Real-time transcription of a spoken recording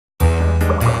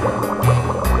Here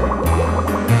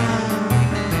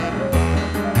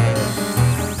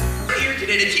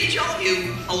today to teach all of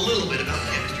you a little bit about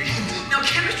chemistry. Now,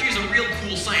 chemistry is a real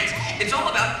cool science. It's all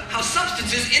about how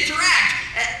substances interact.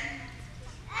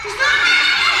 Does that mean...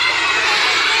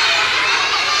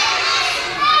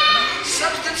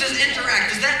 Substances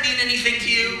interact. Does that mean anything to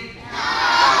you? No,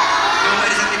 why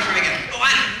does that mean? Try again. Oh,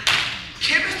 I know.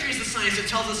 Chemistry is the science that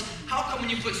tells us how come when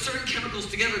you put certain chemicals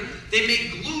together, they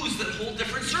make glues that hold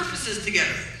different surfaces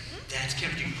together. That's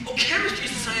chemistry. Oh, chemistry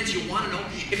is the science you want to know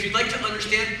if you'd like to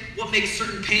understand what makes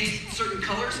certain paints certain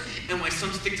colors and why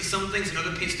some stick to some things and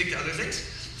other paints stick to other things.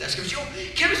 That's chemistry. Oh,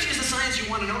 chemistry is the science you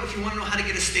want to know if you want to know how to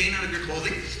get a stain out of your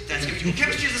clothing. That's chemistry. Oh,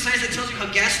 chemistry is the science that tells you how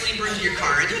gasoline burns in your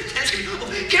car. That's chemistry. Oh,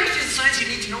 chemistry is the science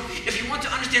you need to know if you want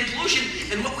to understand pollution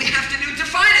and what we have to do to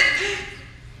fight it.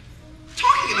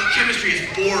 Talking about chemistry is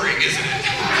boring, isn't it?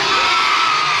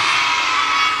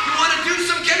 You want to do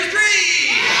some chemistry?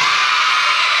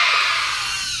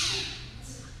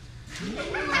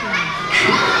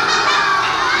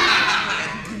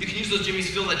 You can use those jimmies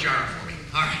to fill that jar for me.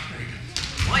 All right, very good.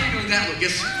 While you're doing that,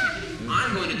 Lucas,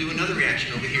 I'm going to do another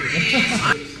reaction over here.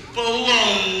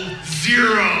 Below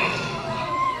zero.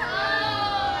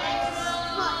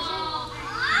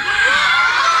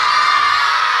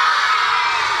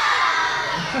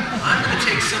 I'm going to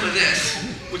take some of this,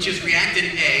 which is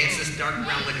reactant A, it's this dark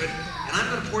brown liquid, and I'm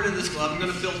going to pour it in this glove. I'm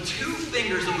going to fill 2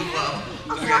 fingers of the glove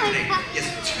with reactant A.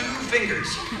 Yes, 2 fingers.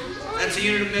 That's a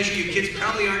unit of measure you kids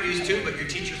probably aren't used to, but your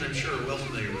teachers, I'm sure, are well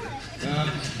familiar with it.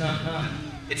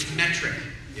 It's metric.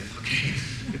 Yeah, okay.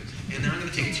 And then I'm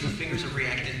going to take 2 fingers of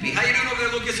reactant B. How you doing over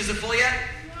there, Lucas? Is it full yet?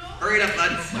 Hurry it up,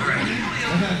 bud. All right.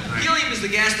 Helium is the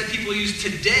gas that people use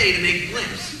today to make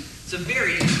blimps. It's a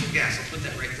very useful gas. I'll put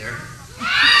that right there.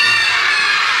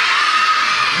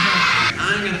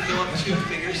 I'm going to fill up 2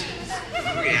 fingers of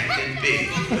reactant B.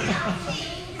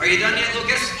 Are you done yet,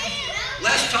 Lucas?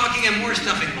 Less talking and more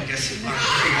stuffing, Lucas. All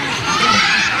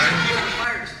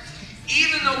right.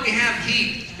 Even though we have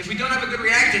heat, if we don't have a good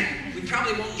reactant, we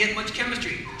probably won't get much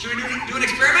chemistry. Should we do an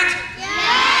experiment?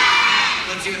 Yeah!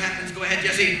 Let's see what happens. Go ahead,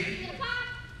 Jesse.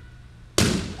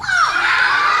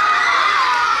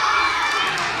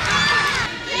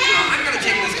 I'm going to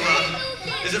take this glove.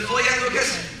 Is it full yet,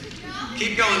 Lucas?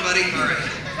 Keep going, buddy. All right.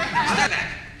 Step back.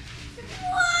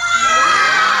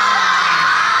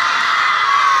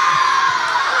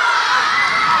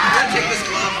 I'm going to take this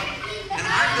glove, and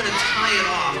I'm going to tie it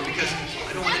off because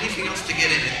I don't want anything else to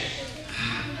get in it.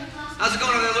 How's it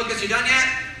going over there, Lucas? You done yet?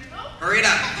 Hurry it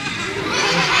up.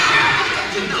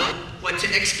 You know what to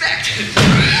expect.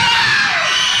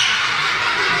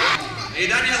 Are you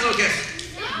done yet, Lucas?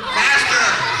 Faster.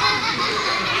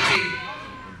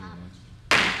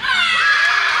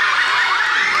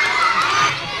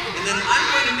 And then I'm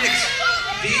going to mix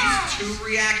these 2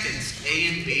 reactants, A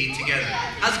and B, together.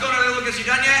 How's it going over there, Lucas? You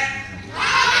done yet?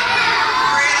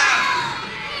 Hurry it up.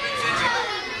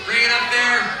 Bring it up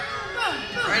there.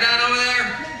 Right on over there.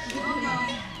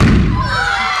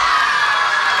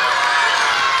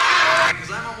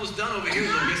 Because I'm almost done over here,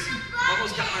 Lucas. I've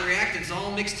almost got my reactants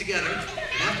all mixed together.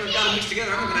 And after I've got them mixed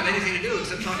together, I'm not going to have anything to do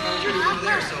except talk about what you're doing over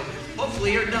there. So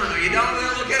hopefully you're done. Are you done over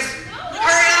there, Lucas?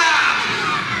 Hurry it up!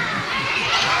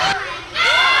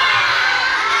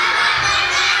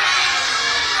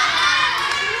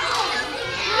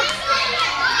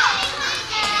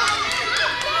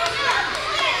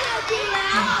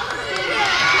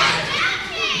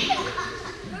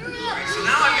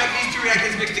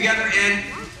 Reactants mixed together and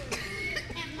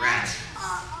rats.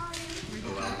 Oh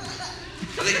well.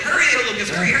 Hurry, Lucas,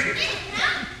 hurry.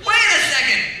 Wait a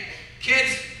second!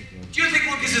 Kids, do you think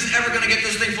Lucas is ever going to get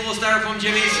this thing full of styrofoam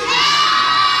jimmies?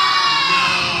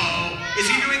 No. Is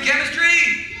he doing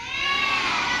chemistry?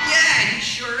 Yeah, he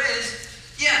sure is.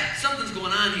 Yeah, something's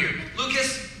going on here.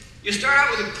 Lucas, you start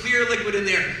out with a clear liquid in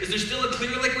there. Is there still a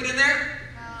clear liquid in there?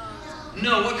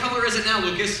 No. What color is it now,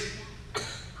 Lucas?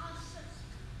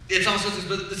 It's also,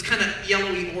 but it's kind of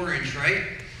yellowy orange, right?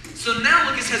 So now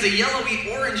Lucas has a yellowy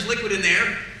orange liquid in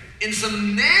there and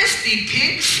some nasty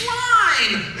pink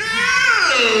slime.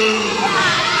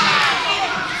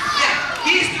 Yeah,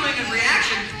 he's doing a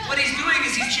reaction. What he's doing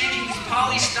is he's changing these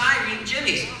polystyrene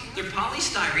jimmies. They're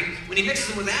polystyrene. When he mixes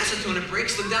them with acetone, it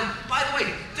breaks them down. By the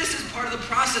way, this is part of the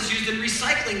process used in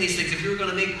recycling these things. If you were going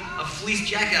to make a fleece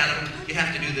jacket out of them, you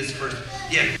have to do this first.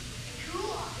 Yeah.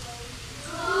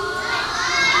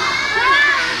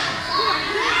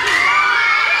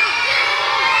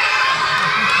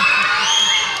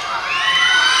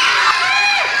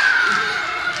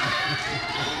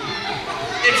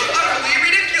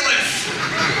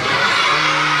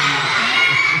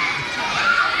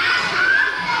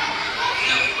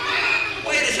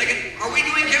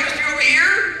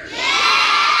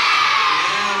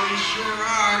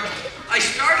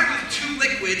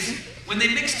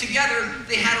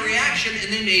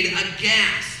 and they made a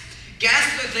gas.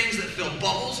 Gases are things that fill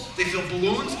bubbles, they fill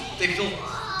balloons, they fill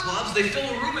gloves, they fill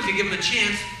a room if you give them a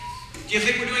chance. Do you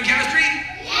think we're doing chemistry?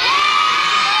 Yeah!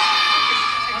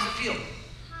 How's it feel?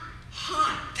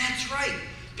 Hot, that's right.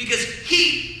 Because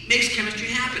heat makes chemistry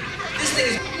happen. This thing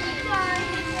is...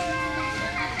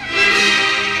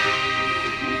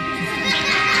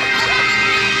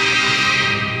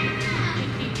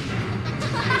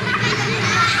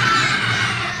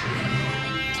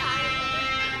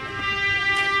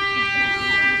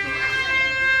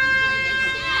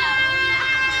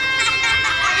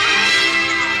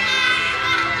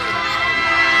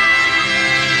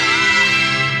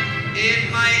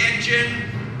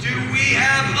 Do we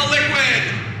have a liquid?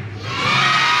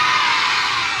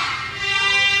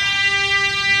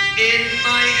 In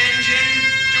my engine,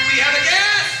 do we have a gas?